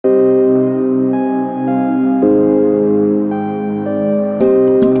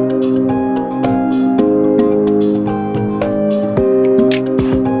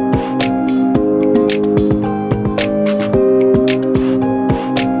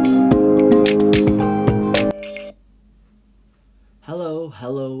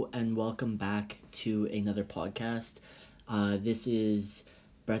welcome back to another podcast. This is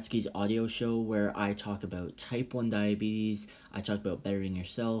Bretsky's audio show where I talk about type 1 diabetes, I talk about bettering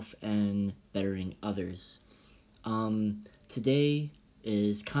yourself and bettering others. Today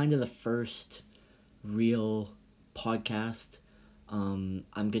is kind of the first real podcast. I'm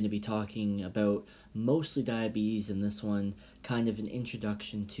going to be talking about mostly diabetes in this one, kind of an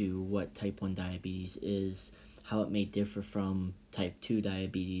introduction to what type 1 diabetes is, how it may differ from type 2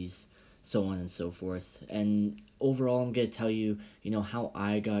 diabetes, so on and so forth. And overall, I'm going to tell you, how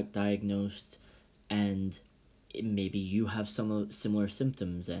I got diagnosed, and maybe you have some similar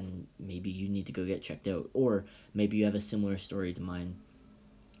symptoms and maybe you need to go get checked out, or maybe you have a similar story to mine.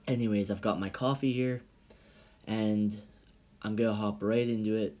 Anyways, I've got my coffee here and I'm going to hop right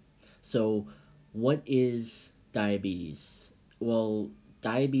into it. So, what is diabetes? Well,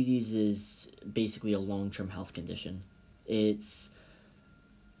 diabetes is basically a long-term health condition. It's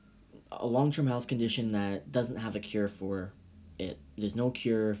a long-term health condition that doesn't have a cure for it. There's no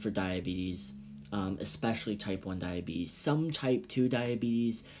cure for diabetes, especially type 1 diabetes. Some type 2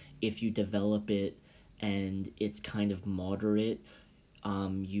 diabetes, if you develop it and it's kind of moderate,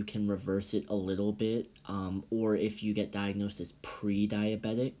 you can reverse it a little bit, or if you get diagnosed as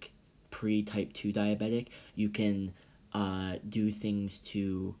pre-diabetic, pre-type 2 diabetic, you can do things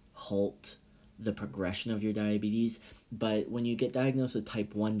to halt the progression of your diabetes. But when you get diagnosed with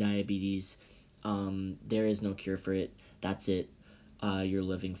type 1 diabetes, there is no cure for it. That's it. You're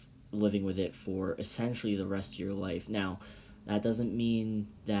living with it for essentially the rest of your life. Now, that doesn't mean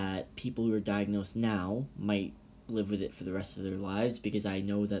that people who are diagnosed now might live with it for the rest of their lives, because I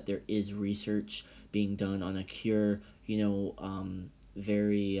know that there is research being done on a cure.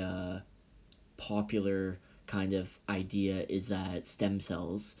 Very popular kind of idea is that stem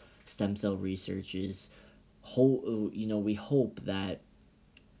cell research is we hope that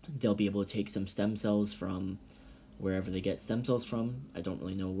they'll be able to take some stem cells from wherever they get stem cells from. I don't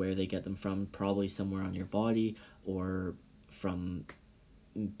really know where they get them from, probably somewhere on your body or from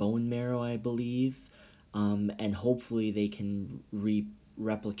bone marrow, I believe. And hopefully they can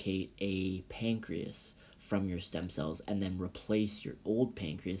replicate a pancreas from your stem cells and then replace your old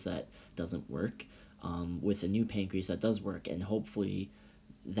pancreas that doesn't work with a new pancreas that does work. And hopefully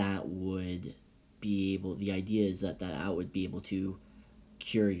that would be able, the idea is that would be able to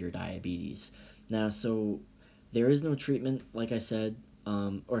cure your diabetes. Now, so there is no treatment, like I said,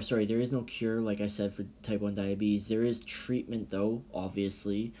 there is no cure, like I said, for type 1 diabetes. There is treatment, though,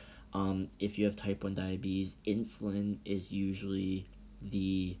 obviously. If you have type 1 diabetes, insulin is usually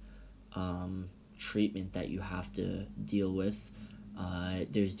the treatment that you have to deal with.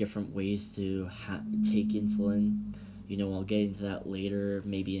 There's different ways to take insulin. I'll get into that later,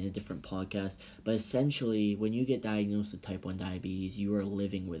 maybe in a different podcast. But essentially, when you get diagnosed with type 1 diabetes, you are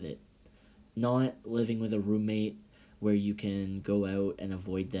living with it. Not living with a roommate where you can go out and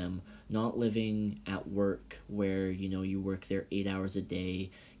avoid them. Not living at work where, you work there 8 hours a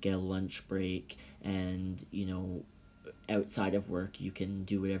day, get a lunch break, and, outside of work you can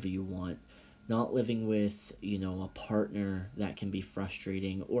do whatever you want. Not living with, a partner that can be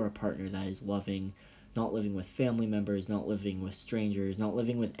frustrating or a partner that is loving. Not living with family members, not living with strangers, not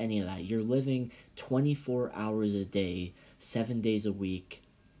living with any of that. You're living 24 hours a day, 7 days a week,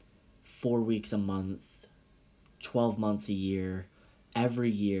 4 weeks a month, 12 months a year, every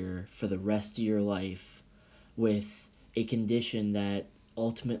year for the rest of your life, with a condition that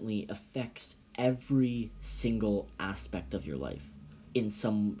ultimately affects every single aspect of your life in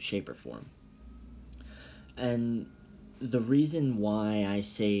some shape or form. And the reason why I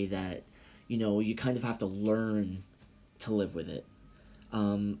say that, you kind of have to learn to live with it.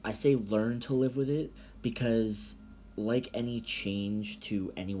 I say learn to live with it because, like any change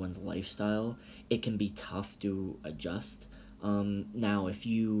to anyone's lifestyle, it can be tough to adjust. Now, if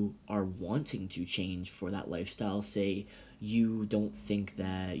you are wanting to change for that lifestyle, say you don't think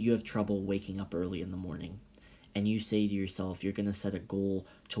that you have trouble waking up early in the morning, and you say to yourself, you're going to set a goal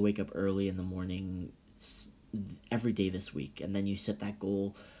to wake up early in the morning every day this week, and then you set that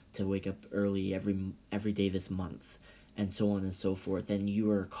goal to wake up early every day this month, and so on and so forth, then you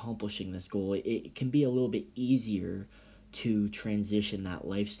are accomplishing this goal. It can be a little bit easier to transition that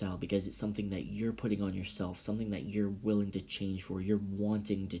lifestyle because it's something that you're putting on yourself, something that you're willing to change for, you're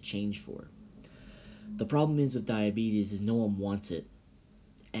wanting to change for. The problem is with diabetes is no one wants it,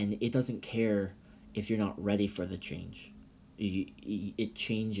 and it doesn't care if you're not ready for the change. It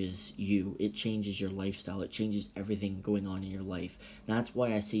changes you, it changes your lifestyle, it changes everything going on in your life. That's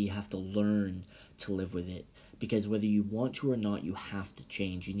why I say you have to learn to live with it, because whether you want to or not, you have to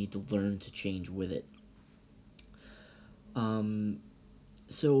change. You need to learn to change with it.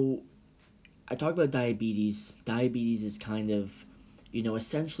 So I talk about diabetes. Diabetes is kind of,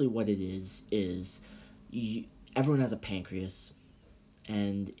 essentially what it is you, everyone has a pancreas,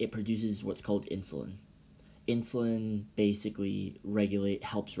 and it produces what's called insulin. Insulin basically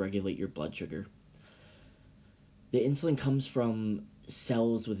helps regulate your blood sugar. The insulin comes from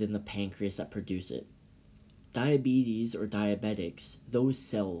cells within the pancreas that produce it. Diabetes or diabetics, those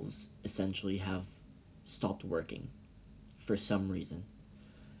cells essentially have stopped working for some reason.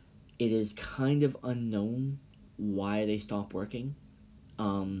 It is kind of unknown why they stop working.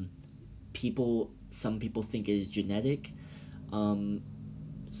 Um, some people think it is genetic. Um,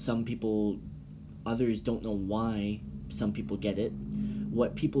 some people, others don't know why some people get it.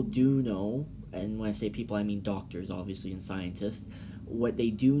 What people do know, and when I say people, I mean doctors, obviously, and scientists, what they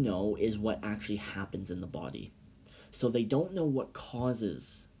do know is what actually happens in the body. So they don't know what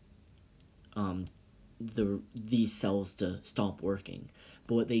causes um, these cells to stop working.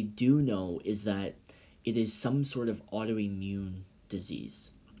 But what they do know is that it is some sort of autoimmune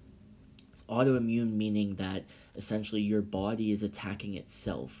disease. Autoimmune meaning that essentially your body is attacking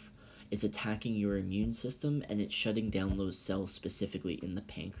itself. It's attacking your immune system, and it's shutting down those cells specifically in the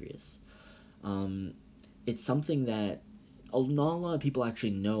pancreas. Um, it's something that not a lot of people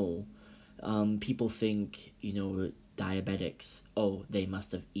actually know. People think, diabetics, oh, they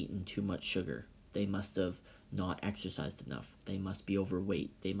must have eaten too much sugar. They must have not exercised enough. They must be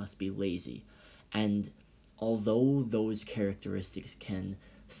overweight. They must be lazy. And although those characteristics can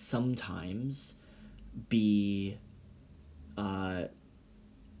sometimes be, uh,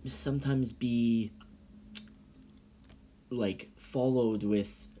 sometimes be like followed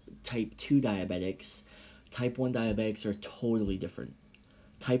with type 2 diabetics, type 1 diabetics are totally different.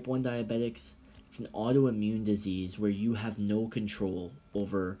 Type 1 diabetics, it's an autoimmune disease where you have no control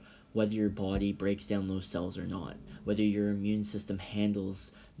over whether your body breaks down those cells or not, whether your immune system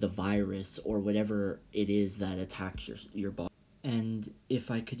handles the virus or whatever it is that attacks your body. And if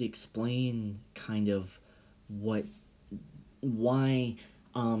I could explain kind of what why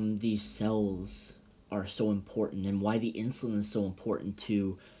these cells are so important and why the insulin is so important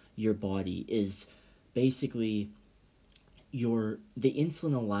to your body is basically the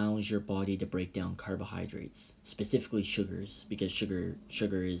insulin allows your body to break down carbohydrates, specifically sugars, because sugar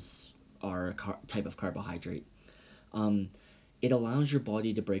is our type of carbohydrate. Um, it allows your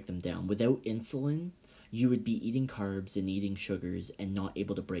body to break them down. Without insulin, you would be eating carbs and eating sugars and not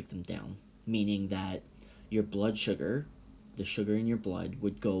able to break them down, meaning that your blood sugar, the sugar in your blood,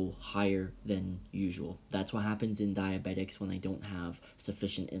 would go higher than usual. That's what happens in diabetics when they don't have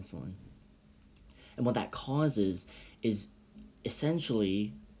sufficient insulin. And what that causes is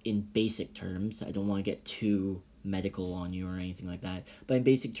essentially, in basic terms, I don't want to get too medical on you or anything like that, but in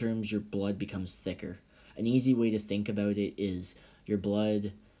basic terms, your blood becomes thicker. An easy way to think about it is your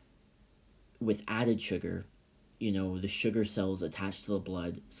blood with added sugar, the sugar cells attached to the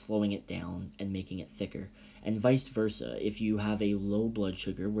blood, slowing it down and making it thicker. And vice versa, if you have a low blood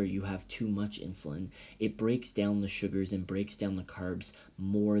sugar where you have too much insulin, it breaks down the sugars and breaks down the carbs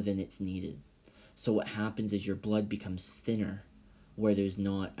more than it's needed. So what happens is your blood becomes thinner where there's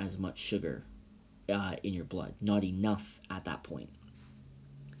not as much sugar in your blood, not enough at that point.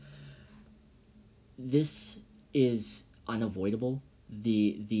 This is unavoidable.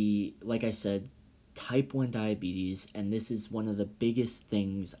 The like I said, type 1 diabetes, and this is one of the biggest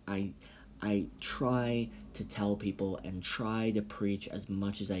things I try to tell people and try to preach as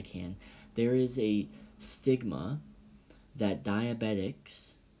much as I can. There is a stigma that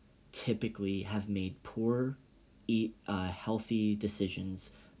diabetics typically have made poor healthy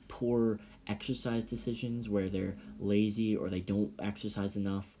decisions, poor exercise decisions where they're lazy or they don't exercise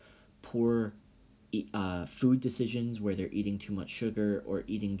enough, poor food decisions where they're eating too much sugar or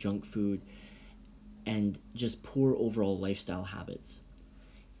eating junk food, and just poor overall lifestyle habits.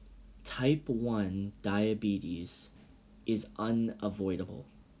 Type 1 diabetes is unavoidable.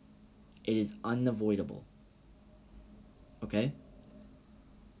 It is unavoidable. Okay?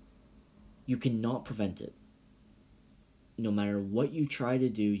 You cannot prevent it. No matter what you try to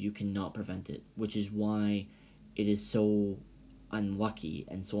do, you cannot prevent it, which is why it is so unlucky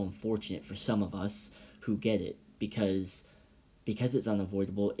and so unfortunate for some of us who get it, because it's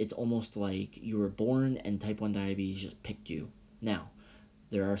unavoidable. It's almost like you were born and type 1 diabetes just picked you. Now,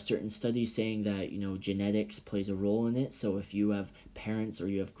 there are certain studies saying that, genetics plays a role in it. So if you have parents or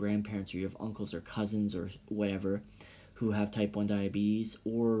you have grandparents or you have uncles or cousins or whatever who have type 1 diabetes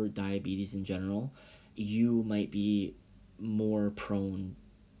or diabetes in general, you might be more prone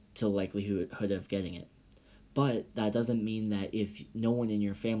to likelihood of getting it. But that doesn't mean that if no one in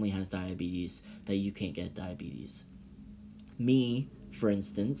your family has diabetes, that you can't get diabetes. Me, for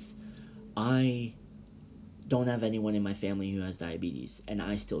instance, I don't have anyone in my family who has diabetes, and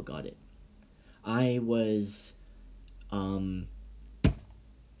I still got it. I was um,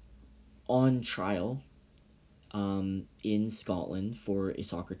 on trial in Scotland for a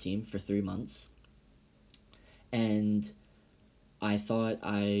soccer team for 3 months, and I thought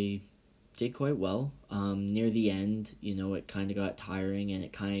I did quite well. Near the end, it kind of got tiring and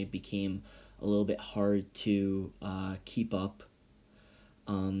it kind of became a little bit hard to keep up.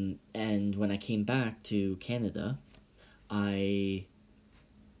 And when I came back to Canada, I,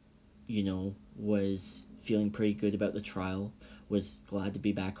 was feeling pretty good about the trial, was glad to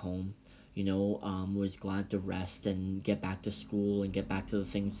be back home, was glad to rest and get back to school and get back to the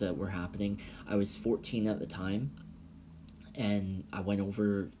things that were happening. I was 14 at the time, and I went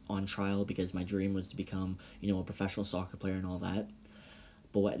over on trial because my dream was to become, a professional soccer player and all that.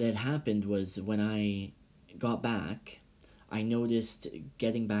 But what had happened was when I got back, I noticed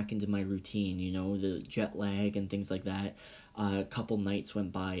getting back into my routine, the jet lag and things like that. A couple nights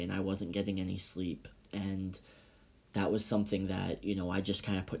went by and I wasn't getting any sleep. And that was something that, I just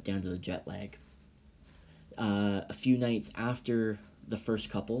kind of put down to the jet lag. A few nights after the first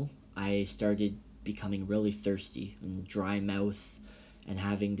couple, I started becoming really thirsty and dry mouth and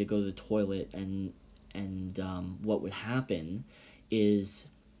having to go to the toilet. And what would happen is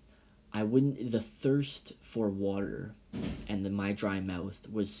the thirst for water and my dry mouth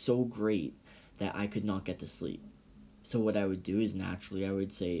was so great that I could not get to sleep. So what I would do is naturally I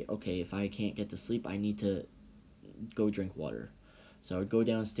would say, okay, if I can't get to sleep, I need to go drink water. So I would go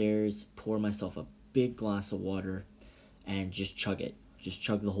downstairs, pour myself a big glass of water, and just chug it. Just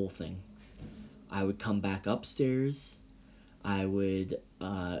chug the whole thing. I would come back upstairs. I would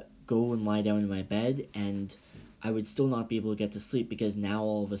go and lie down in my bed, and I would still not be able to get to sleep because now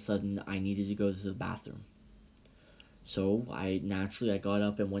all of a sudden I needed to go to the bathroom. So I got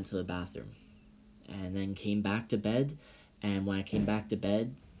up and went to the bathroom, and then came back to bed. And when I came back to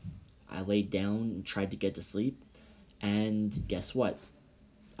bed, I laid down and tried to get to sleep. And guess what?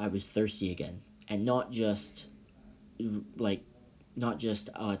 I was thirsty again, and like not just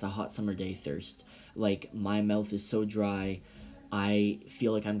it's a hot summer day thirst. Like my mouth is so dry, I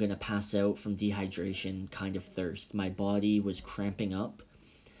feel like I'm gonna pass out from dehydration kind of thirst. My body was cramping up,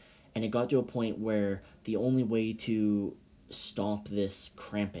 and it got to a point where the only way to stop this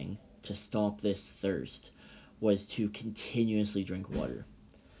cramping, to stop this thirst, was to continuously drink water.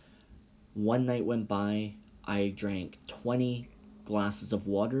 One night went by, I drank 20 glasses of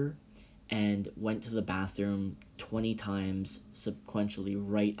water and went to the bathroom 20 times sequentially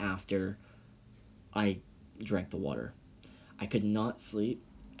right after I drank the water. I could not sleep,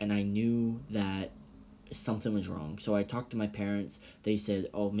 and I knew that something was wrong. So I talked to my parents. They said,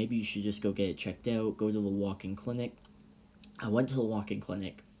 oh, maybe you should just go get it checked out, go to the walk-in clinic. I went to the walk-in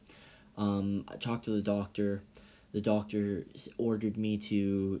clinic. I talked to the doctor. The doctor ordered me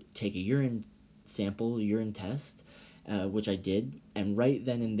to take a urine test, which I did. And right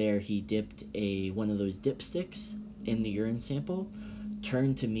then and there, he dipped one of those dipsticks in the urine sample,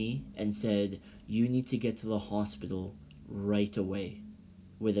 turned to me and said, you need to get to the hospital right away,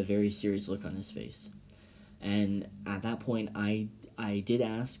 with a very serious look on his face. And at that point, I did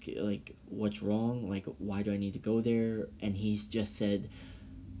ask, like, what's wrong? Like, why do I need to go there? And he's just said,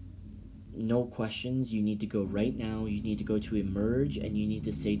 no questions, you need to go right now. You need to go to Emerge, and you need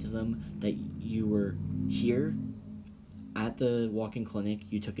to say to them that you were here at the walk-in clinic,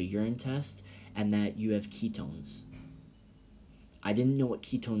 you took a urine test, and that you have ketones. I didn't know what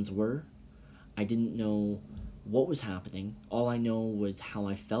ketones were. I didn't know what was happening. All I know was how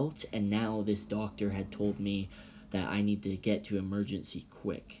I felt, and now this doctor had told me that I need to get to emergency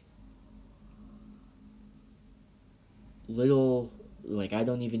quick. I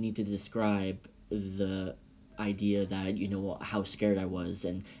don't even need to describe the idea that, how scared I was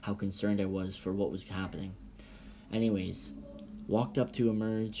and how concerned I was for what was happening. Anyways, walked up to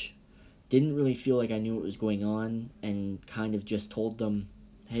Emerge, didn't really feel like I knew what was going on, and kind of just told them,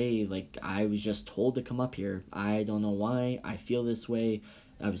 hey, like, I was just told to come up here. I don't know why I feel this way.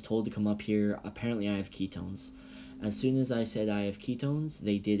 I was told to come up here. Apparently I have ketones. As soon as I said I have ketones,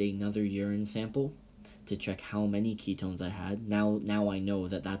 they did another urine sample to check how many ketones I had. Now I know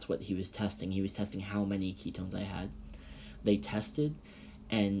that that's what he was testing. He was testing how many ketones I had. They tested,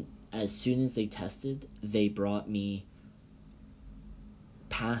 and as soon as they tested, they brought me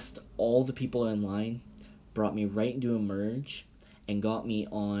past all the people in line, brought me right into Emerge, and got me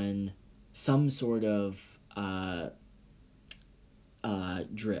on some sort of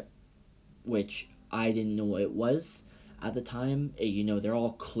drip, which I didn't know what it was. at the time. They're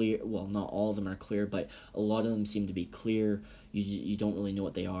all clear. Well, not all of them are clear, but a lot of them seem to be clear. You don't really know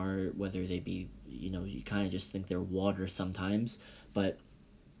what they are, whether they be, you kind of just think they're water sometimes. But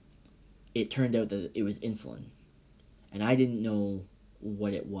it turned out that it was insulin, and I didn't know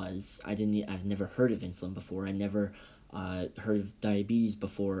what it was. I've never heard of insulin before. I never heard of diabetes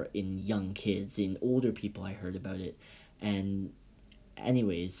before in young kids. In older people, I heard about it. And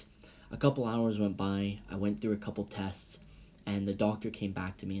anyways, a couple hours went by. I went through a couple tests, and the doctor came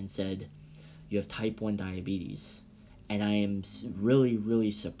back to me and said, "You have type 1 diabetes." And I am really,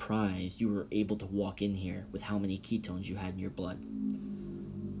 really surprised you were able to walk in here with how many ketones you had in your blood.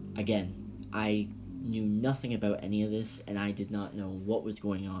 Again, I knew nothing about any of this, and I did not know what was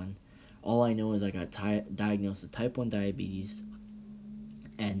going on. All I know is I got diagnosed with type 1 diabetes,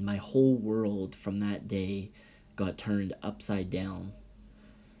 and my whole world from that day got turned upside down.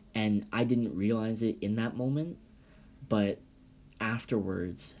 And I didn't realize it in that moment, but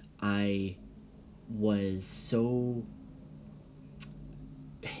afterwards, I was so...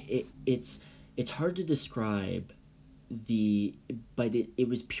 It's hard to describe but it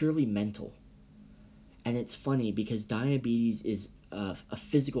was purely mental. And it's funny because diabetes is a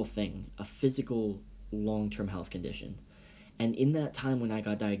physical thing, a physical long-term health condition. And in that time when I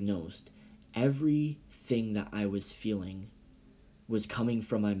got diagnosed, everything that I was feeling was coming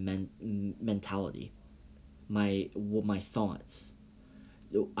from my mentality, my thoughts.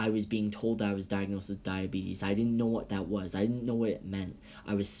 I was being told that I was diagnosed with diabetes. I didn't know what that was. I didn't know what it meant.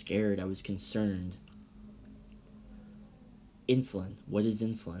 I was scared. I was concerned. Insulin. What is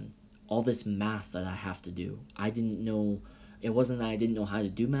insulin? All this math that I have to do. I didn't know. It wasn't that I didn't know how to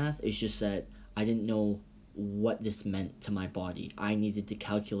do math. It's just that I didn't know what this meant to my body. I needed to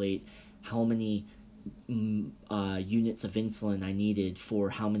calculate how many units of insulin I needed for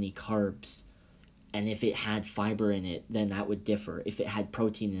how many carbs. And if it had fiber in it, then that would differ. If it had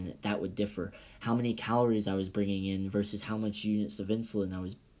protein in it, that would differ. How many calories I was bringing in versus how much units of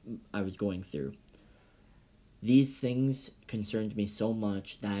insulin I was going through. These things concerned me so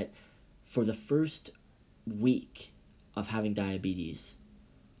much that for the first week of having diabetes,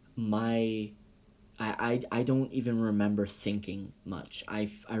 I don't even remember thinking much. I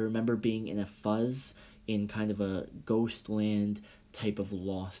remember being in a fuzz, in kind of a ghost land type of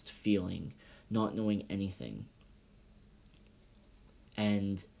lost feeling, not knowing anything.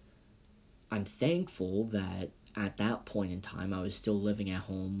 And I'm thankful that at that point in time I was still living at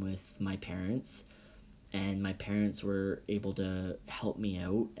home with my parents, and my parents were able to help me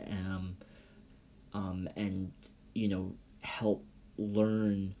out, and help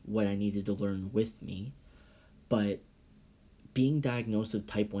learn what I needed to learn with me. But being diagnosed with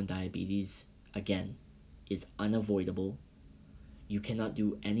type 1 diabetes, again, is unavoidable. You cannot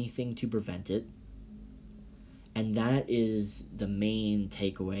do anything to prevent it. And that is the main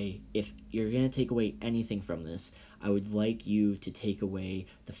takeaway. If you're going to take away anything from this, I would like you to take away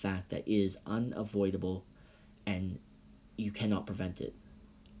the fact that it is unavoidable and you cannot prevent it.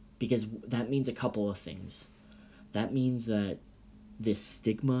 Because that means a couple of things. That means that this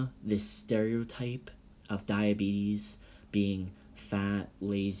stigma, this stereotype of diabetes being fat,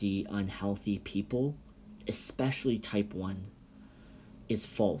 lazy, unhealthy people, especially type 1, is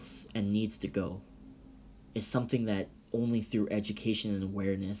false and needs to go. It's something that only through education and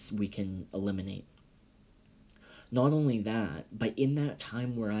awareness we can eliminate. Not only that, but in that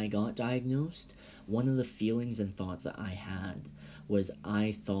time where I got diagnosed, one of the feelings and thoughts that I had was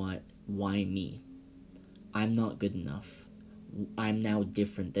I thought, why me? I'm not good enough. I'm now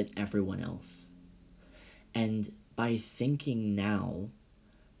different than everyone else. And by thinking now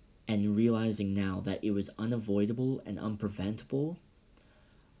and realizing now that it was unavoidable and unpreventable,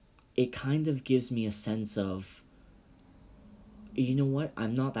 it kind of gives me a sense of, you know what,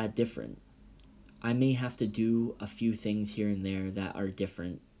 I'm not that different. I may have to do a few things here and there that are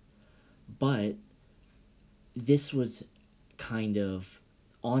different, but this was kind of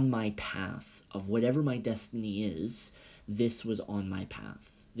on my path of whatever my destiny is. This was on my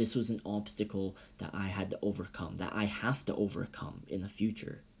path. This was an obstacle that I had to overcome, that I have to overcome in the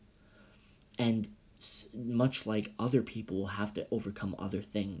future. And much like other people have to overcome other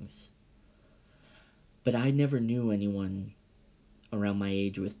things. But I never knew anyone around my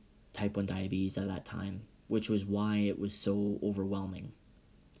age with type 1 diabetes at that time, which was why it was so overwhelming.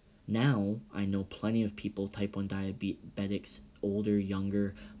 Now, I know plenty of people, type 1 diabetics, older,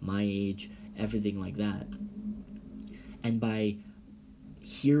 younger, my age, everything like that. And by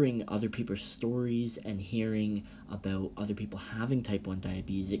hearing other people's stories and hearing about other people having type 1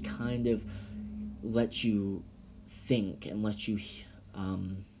 diabetes, it kind of lets you think and lets you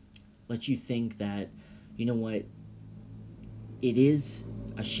think that, you know what, it is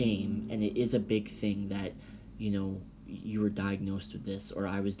a shame and it is a big thing that, you were diagnosed with this or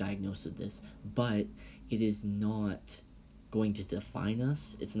I was diagnosed with this, but it is not going to define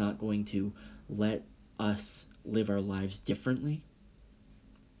us. It's not going to let us live our lives differently.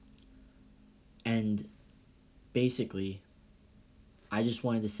 And basically, I just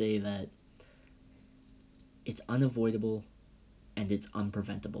wanted to say that it's unavoidable and it's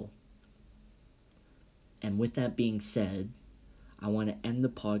unpreventable. And with that being said, I want to end the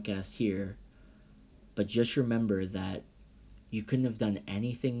podcast here, but just remember that you couldn't have done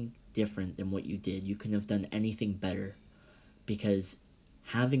anything different than what you did. You couldn't have done anything better, because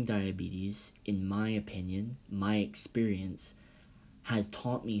having diabetes, in my opinion, my experience, has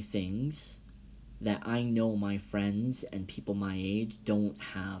taught me things that I know my friends and people my age don't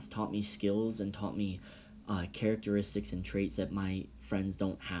have. Taught me skills and taught me characteristics and traits that my friends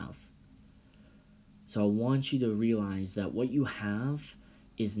don't have. So I want you to realize that what you have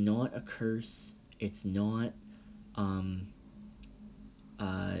is not a curse. It's not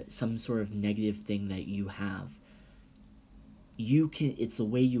some sort of negative thing that you have. It's the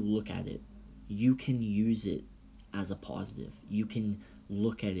way you look at it. You can use it as a positive. You can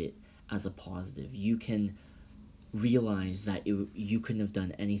look at it as a positive. You can realize that you couldn't have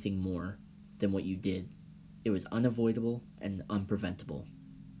done anything more than what you did. It was unavoidable and unpreventable.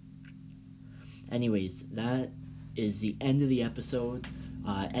 Anyways, that is the end of the episode,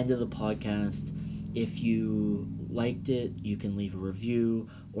 end of the podcast. If you liked it, you can leave a review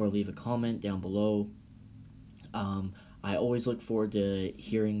or leave a comment down below. I always look forward to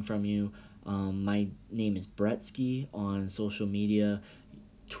hearing from you. My name is Bretsky on social media.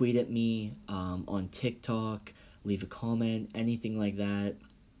 Tweet at me on TikTok, leave a comment, anything like that.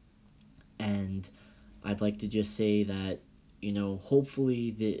 And I'd like to just say that,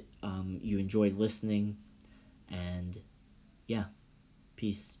 hopefully that you enjoyed listening. And yeah,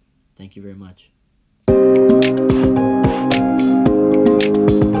 peace. Thank you very much.